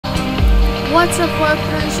What's up,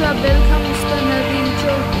 folkens, og velkommen til den her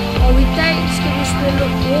video. Og i dag skal vi spille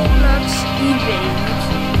Roblox Evade.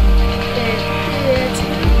 Det er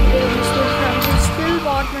et spil,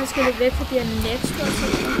 hvor man skal løbe væk fra de her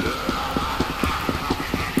netspørgsmål.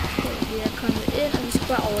 Vi er kommet ind, og vi skal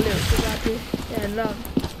bare overleve. Det er bare det handler om.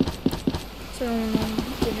 Så nogle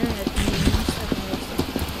indlæg af den ene, så kan man også.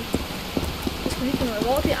 Jeg skal lige finde ud af,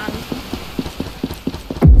 hvor de andre.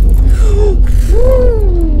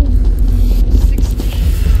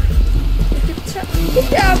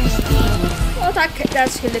 Og der er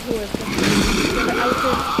et skelet på efter. Jeg vil aldrig tro,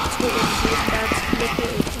 at der er et skelet på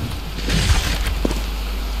efter.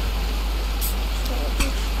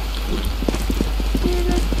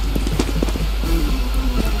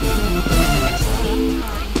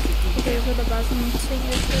 Okay, så er der bare sådan nogle ting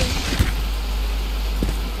efter.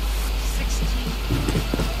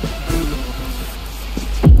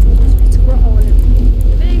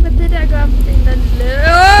 Jeg ved ikke, hvad det der gør. Det er en der lille...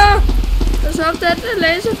 Så om den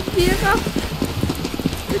laser virker.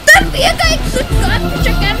 Den virker ikke så godt, hvis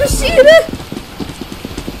jeg gerne vil sige det.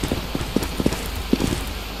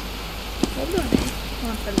 Hvor blev han af? Hvor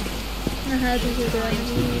han faldt ned. Jeg havde det til døren.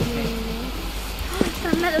 Der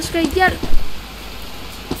er en mand, der skal hjælp.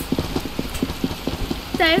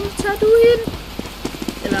 Dame, tager du hende?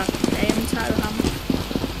 Eller dame, tager du ham?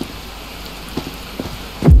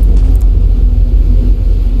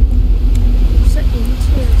 Så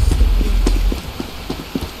interessant.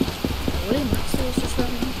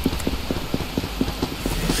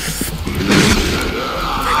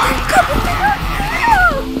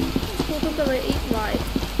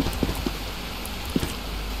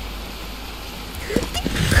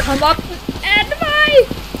 Kom op den anden vej!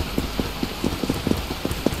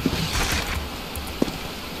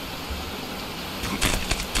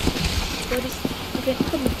 Okay, nu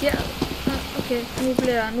kommer vi der. Okay,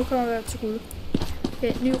 nu kommer vi til Gud.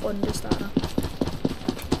 Okay, ny runde starter.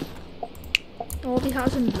 Vi har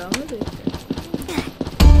sådan en lommelygte. Det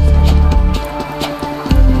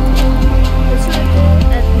betyder ikke,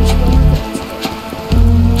 at vi skal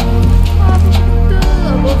død,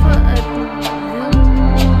 og hvorfor er du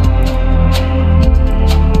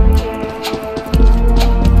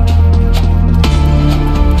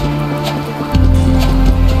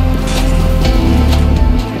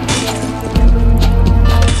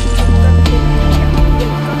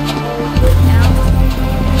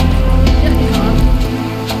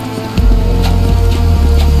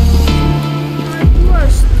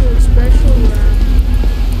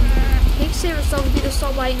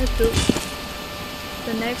død.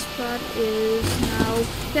 The next part is now.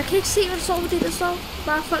 Jeg kan ikke se, hvad der står på det, der står.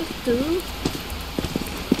 Bare folk døde.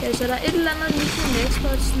 Okay, så der er et eller andet nyt på next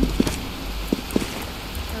part.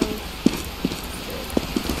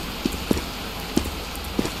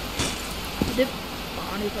 Det er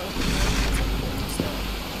bare ikke godt.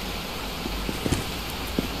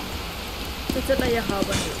 Så tæller jeg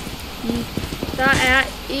hopper ned. Der er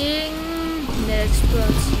ingen next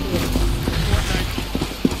part her.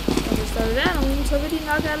 Hvis der vil være nogen, så vil de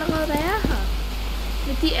nok allerede være her.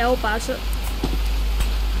 Men de er jo bare så...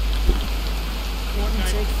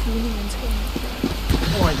 Så ikke fine mennesker.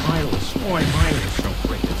 Oi, Miles, don't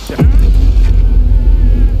break it.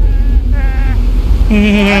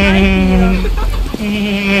 Det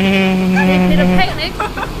er Peter Pan, ikke?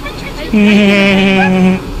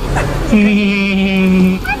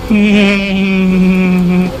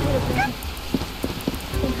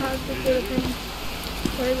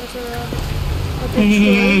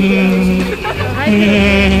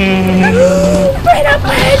 Peter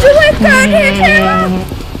Pan, du er godt helt her!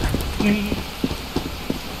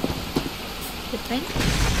 Peter Pan?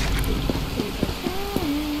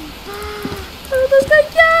 Du skal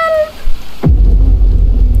hjælp!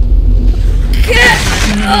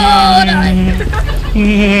 Nej!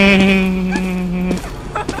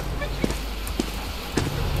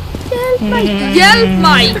 Hjælp mig! Hjælp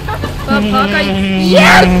mig! Hvad pokker I?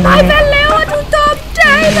 Hjælp mig! Hvad laver du, dum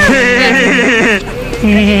dame?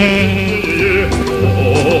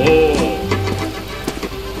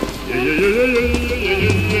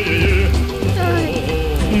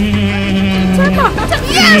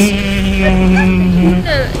 Yes! Jeg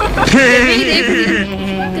ved det ikke.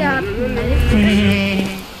 Det har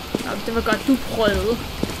det var godt, du prøvede.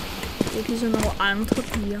 Det er ikke ligesom nogle andre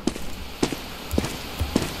piger.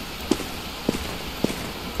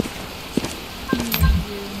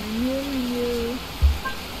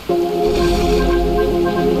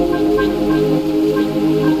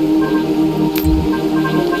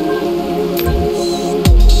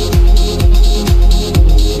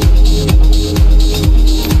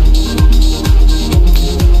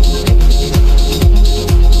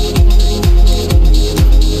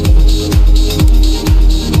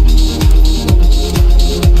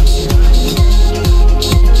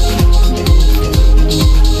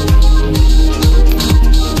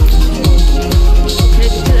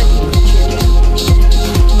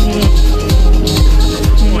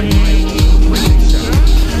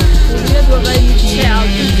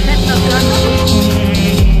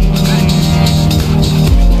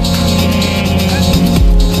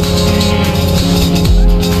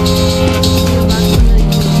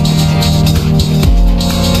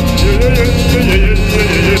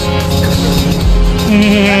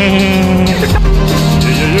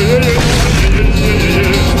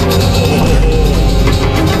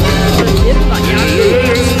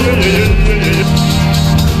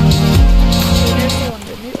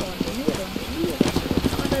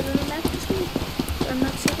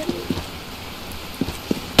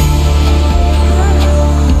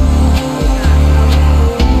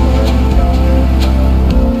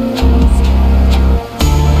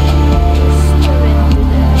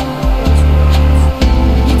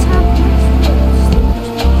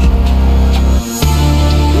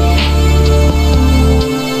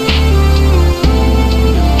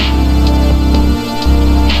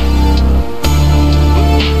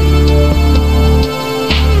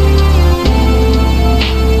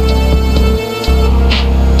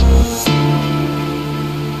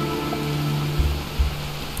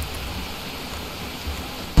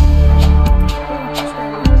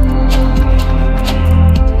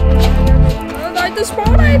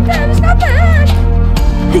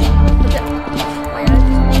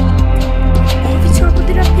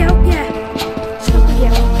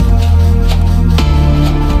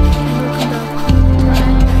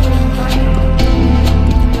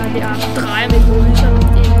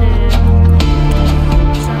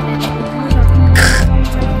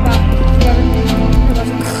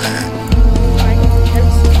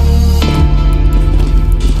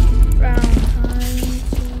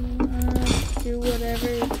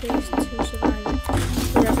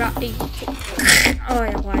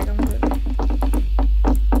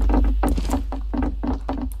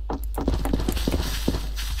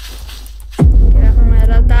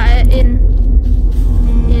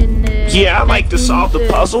 yeah, I like to solve the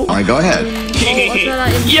puzzle. Alright, go ahead.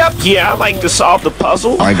 Yep, yeah, I like to solve the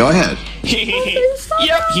puzzle. Alright, go ahead.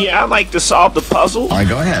 Yep, yeah, I like to solve the puzzle. Alright,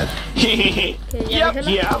 go ahead. Yep,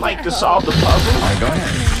 yeah, I like to solve the puzzle. Alright, go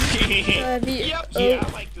ahead. Yep, yeah, I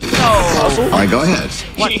like to solve the puzzle. Alright, go ahead.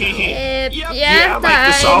 Yeah, I like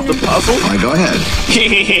to solve the puzzle. Alright, go ahead.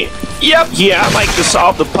 Yep, yeah, I like to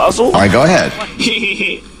solve the puzzle. Alright, go ahead.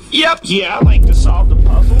 Yep, yeah, I like to solve the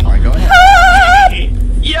puzzle. Alright, go ahead.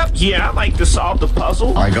 Yep, yeah, I like to solve the puzzle.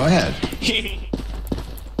 Alright, go ahead.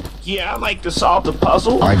 Yeah, I like to solve the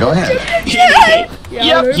puzzle. Alright, go ahead.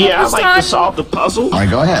 Yep, yeah, I like to solve the puzzle. Alright,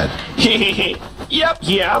 go ahead. Yep,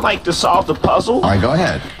 yeah, I like to solve the puzzle. Alright, go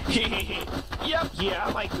ahead. Yep, yeah,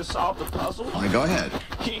 I like to solve the puzzle. Alright, go ahead.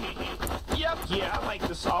 Yep, yeah, I like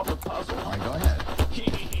to solve the puzzle. Alright, go ahead.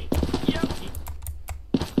 Yep.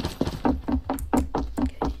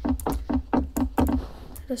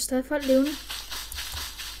 Der er stadig folk levende.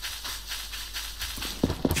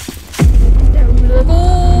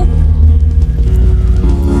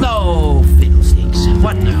 No fiddlesticks.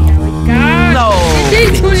 What now? No Det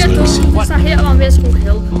er kun jeg fiddlesticks. døde. Så her var med at skulle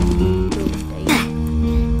help.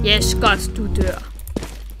 Yes, godt, du dør.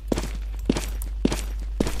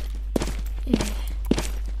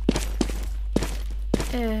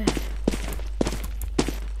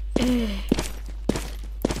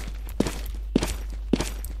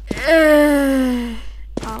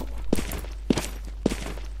 Au.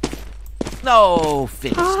 No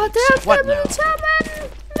fiddlesticks. What now?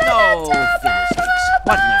 No fiddlesticks.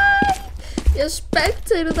 What now? Jeg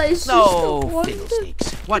spectated dig i sidste No runde.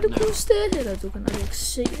 fiddlesticks. What Kan du now? huske det? Eller du kan nok ikke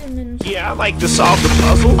se det, men... Yeah, I like to solve the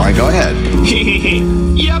puzzle. Alright, go ahead.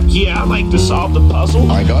 Yep, yeah, I like to solve the puzzle.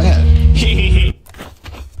 Alright, go ahead.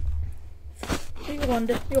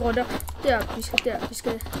 Vi runder. Der, vi skal der. Vi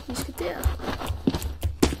skal der.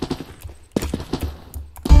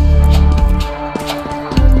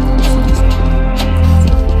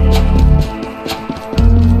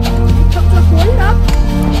 Kom så hurtigt op.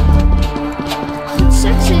 Put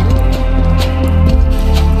 6 ind.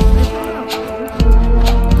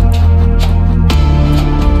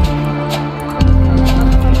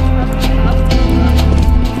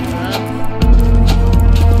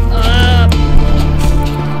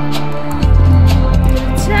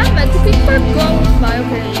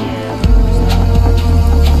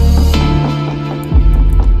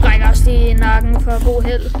 For god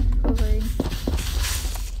held. Okay.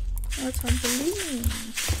 Og trampolin.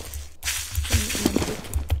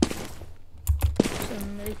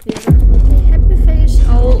 Som ikke virker. Okay, happy face.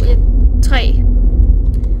 Og 3.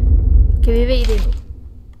 Kan vi ved det nu?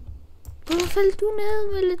 Hvorfor faldt du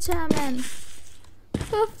ned, militærmand?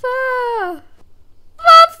 Hvorfor?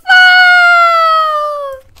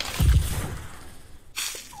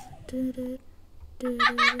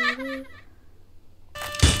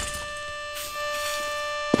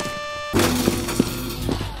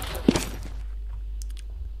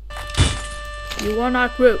 You are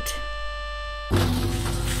not Groot.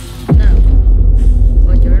 No.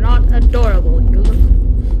 But you're not adorable. You look...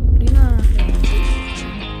 Ligner...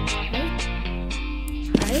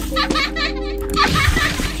 Hej.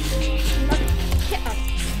 Herop.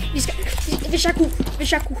 Vi skal...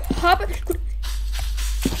 Hvis jeg kunne hoppe...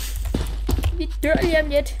 Vi dør lige om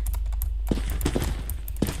lidt.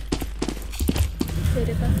 Det er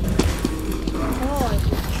det bare.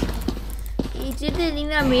 Det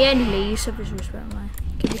ligner mere en laser, hvis du spørger mig.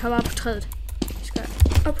 Kan vi hoppe op på træet? Vi skal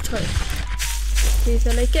op på træet. Vi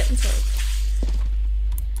falder igennem træet.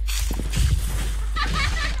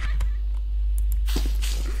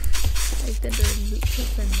 Det er ikke den der lyd på,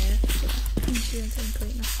 hvad den er.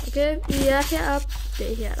 Okay, vi er heroppe.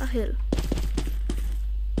 Det er her, der er held.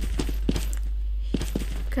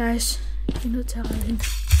 Guys, vi er nødt til at redde hende.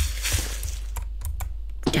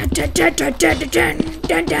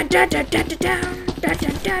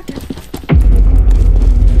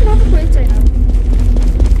 Hvorfor kunne jeg ikke tage hende op?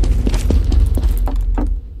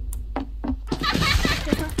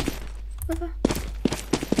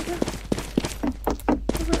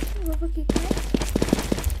 Hvorfor gik det ikke?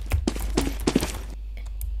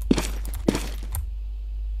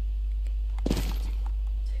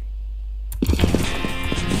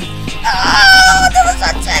 Det var så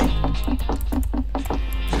tæt!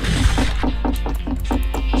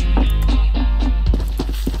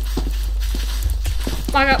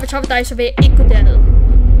 Mange gange, hvis jeg dig, så vil jeg ikke gå derned.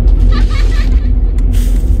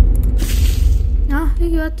 Nå, vi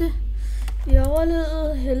gjorde det. Vi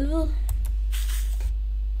overlevede helvede.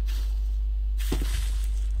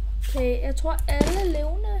 Okay, jeg tror alle er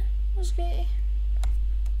levende, måske.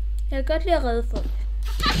 Jeg kan godt lide at redde folk.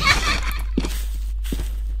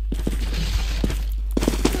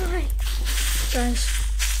 Guys,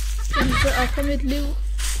 jeg er nødt til at ofre mit liv.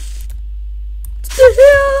 Det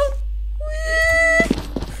her!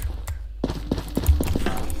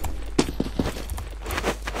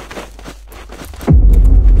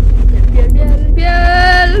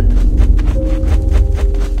 Hjælp!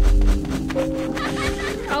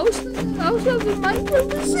 Afslappet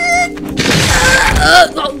Minecraft-musik!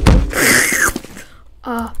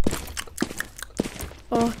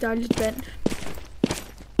 Dejligt vand.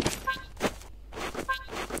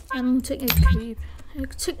 Der er nogle ting, jeg kan købe.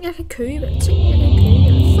 Ting, jeg kan købe. Jeg kan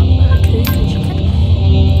købe.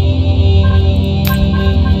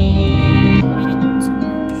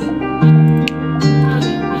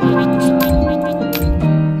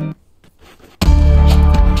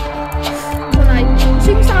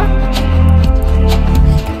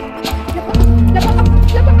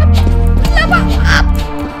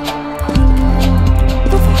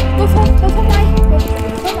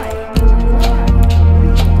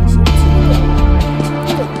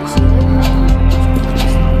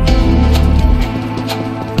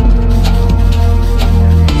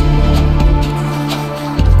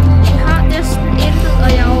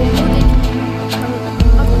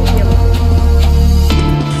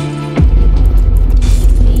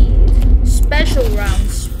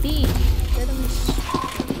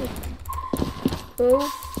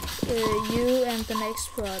 You and the next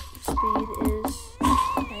spot speed is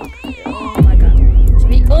oh my god.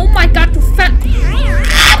 Oh my god, du fandt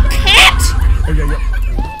kat!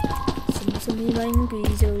 Som lige var ingen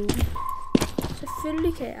gyser.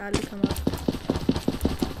 Selvfølgelig kan jeg aldrig komme op.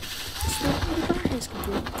 Så vil du bare have skal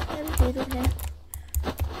gå. Er det det, du vil have?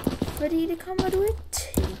 Fordi det kommer du ikke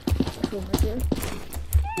til. Jeg kommer til.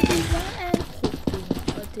 Fordi jeg er en problem,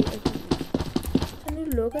 og det er du. Så nu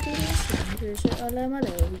lukker du din slangebøsse og lad mig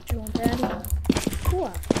lave videoen færdig. God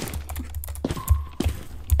aften.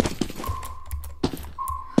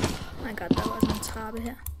 Oh my god, der var sådan en trappe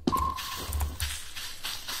her.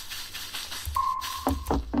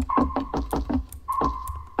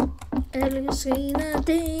 Alle scener,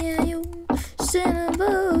 det er jo sender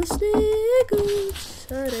vores stik ud.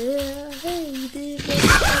 Så det er, hey, det er.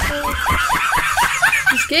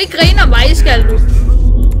 Du skal ikke grine om mig, skal du?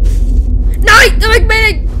 Nej, det var ikke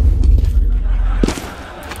meningen!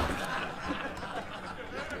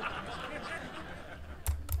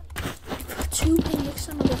 Jeg får 20 penge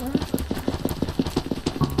ekstra, når det rører.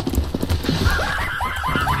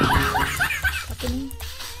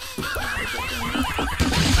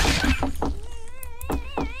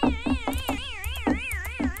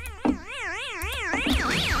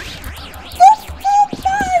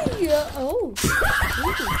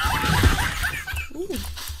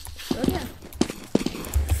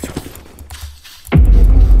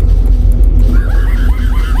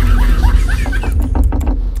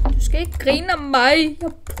 Griner mig.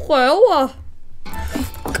 Jeg prøver.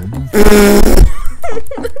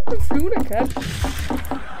 Flyvende kat.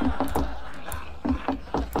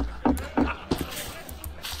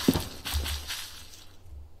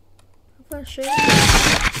 Hvorfor er søg?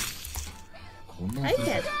 Hej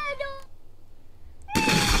kat.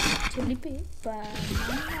 Tillibe.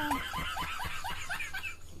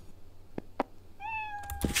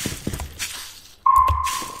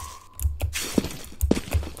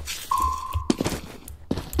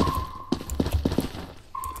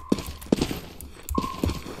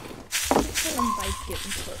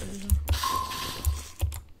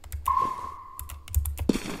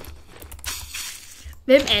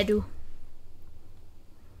 Hvem er du?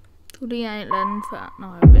 Du ligner en eller anden før. Nå,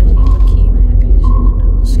 jeg vil sige fra Kina. Jeg kan lige se, hvad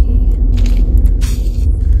der måske.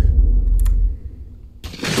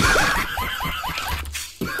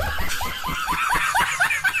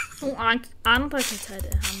 Nogle andre kan tage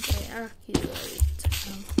det. Ham der jeg gider ikke tage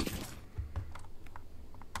ham.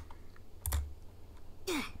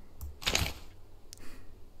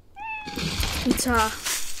 Vi tager...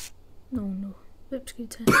 Nu. Hvem skal vi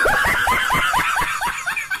tage?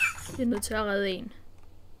 Vi er nødt til at redde en.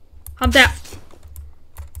 Ham der!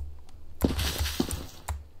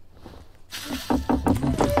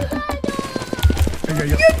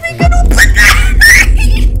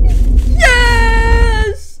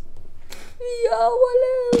 Yes! Vi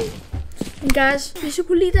overlevede! Men guys, hvis I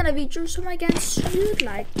kunne lide denne video, så må I gerne smide et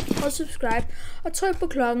like og subscribe og tryk på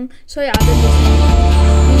klokken, så jeg aldrig